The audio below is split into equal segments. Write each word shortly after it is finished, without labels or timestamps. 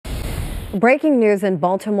Breaking news in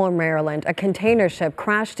Baltimore, Maryland. A container ship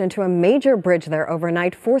crashed into a major bridge there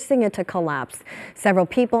overnight, forcing it to collapse. Several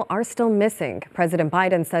people are still missing. President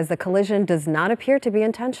Biden says the collision does not appear to be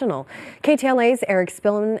intentional. KTLA's Eric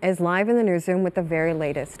Spillman is live in the newsroom with the very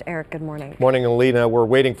latest. Eric, good morning. Morning, Alina. We're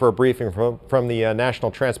waiting for a briefing from the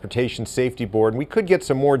National Transportation Safety Board. We could get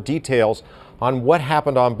some more details on what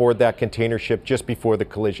happened on board that container ship just before the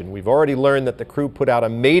collision. We've already learned that the crew put out a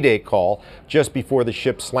mayday call just before the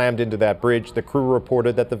ship slammed into that bridge. The crew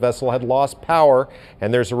reported that the vessel had lost power,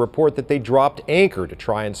 and there's a report that they dropped anchor to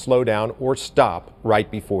try and slow down or stop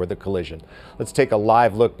right before the collision. Let's take a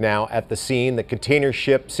live look now at the scene. The container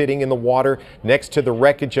ship sitting in the water next to the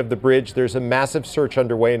wreckage of the bridge. There's a massive search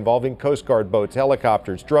underway involving Coast Guard boats,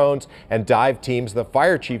 helicopters, drones, and dive teams. The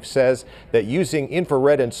fire chief says that using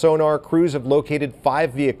infrared and sonar, crews have located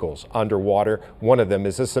 5 vehicles underwater. One of them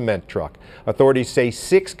is a cement truck. Authorities say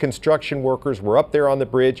 6 construction workers were up there on the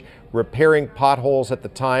bridge repairing potholes at the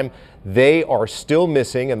time. They are still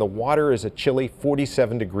missing, and the water is a chilly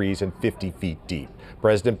 47 degrees and 50 feet deep.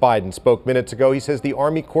 President Biden spoke minutes ago. He says the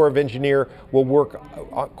Army Corps of Engineers will work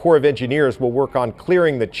on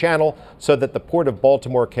clearing the channel so that the Port of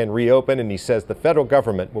Baltimore can reopen, and he says the federal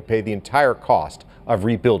government will pay the entire cost of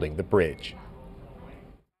rebuilding the bridge.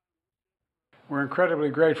 We're incredibly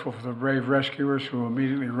grateful for the brave rescuers who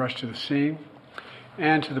immediately rushed to the scene,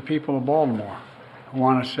 and to the people of Baltimore who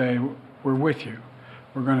want to say, we're with you.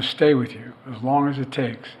 We're going to stay with you as long as it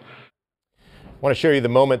takes. I want to show you the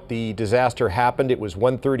moment the disaster happened. It was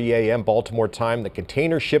 1:30 a.m. Baltimore time. The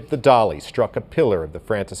container ship, the Dolly, struck a pillar of the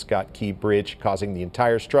Francis Scott Key Bridge, causing the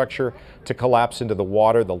entire structure to collapse into the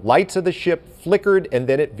water. The lights of the ship flickered, and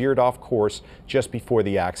then it veered off course just before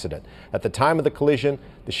the accident. At the time of the collision,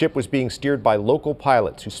 the ship was being steered by local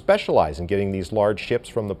pilots who specialize in getting these large ships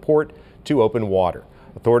from the port to open water.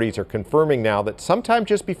 Authorities are confirming now that sometime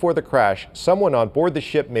just before the crash, someone on board the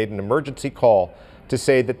ship made an emergency call to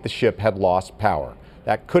say that the ship had lost power.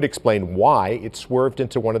 That could explain why it swerved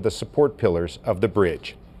into one of the support pillars of the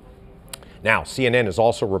bridge. Now, CNN is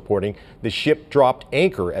also reporting the ship dropped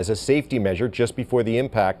anchor as a safety measure just before the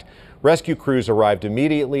impact. Rescue crews arrived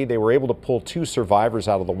immediately. They were able to pull 2 survivors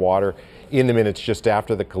out of the water in the minutes just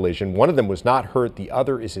after the collision. One of them was not hurt. The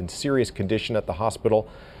other is in serious condition at the hospital.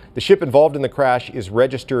 The ship involved in the crash is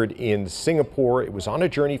registered in Singapore. It was on a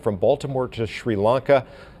journey from Baltimore to Sri Lanka.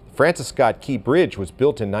 Francis Scott Key Bridge was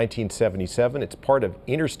built in 1977. It's part of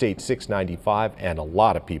Interstate 695, and a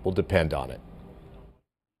lot of people depend on it.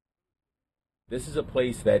 This is a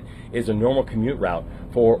place that is a normal commute route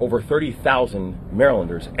for over 30,000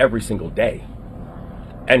 Marylanders every single day.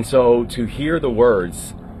 And so to hear the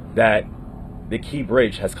words that the Key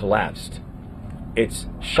Bridge has collapsed, it's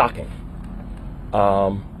shocking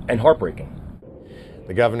and heartbreaking.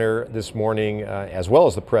 The governor this morning, as well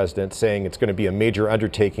as the president, saying it's going to be a major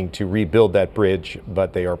undertaking to rebuild that bridge,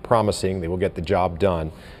 but they are promising they will get the job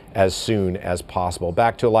done as soon as possible.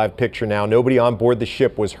 Back to a live picture now. Nobody on board the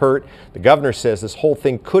ship was hurt. The governor says this whole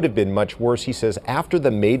thing could have been much worse. He says after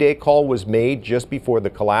the mayday call was made just before the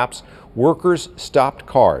collapse, workers stopped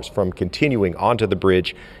cars from continuing onto the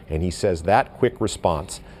bridge, and he says that quick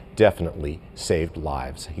response definitely saved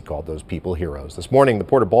lives. He called those people heroes. This morning, the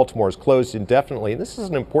Port of Baltimore is closed indefinitely, and this is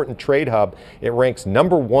an important trade hub. It ranks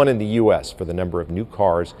 #1 in the U.S. for the number of new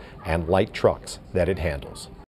cars and light trucks that it handles.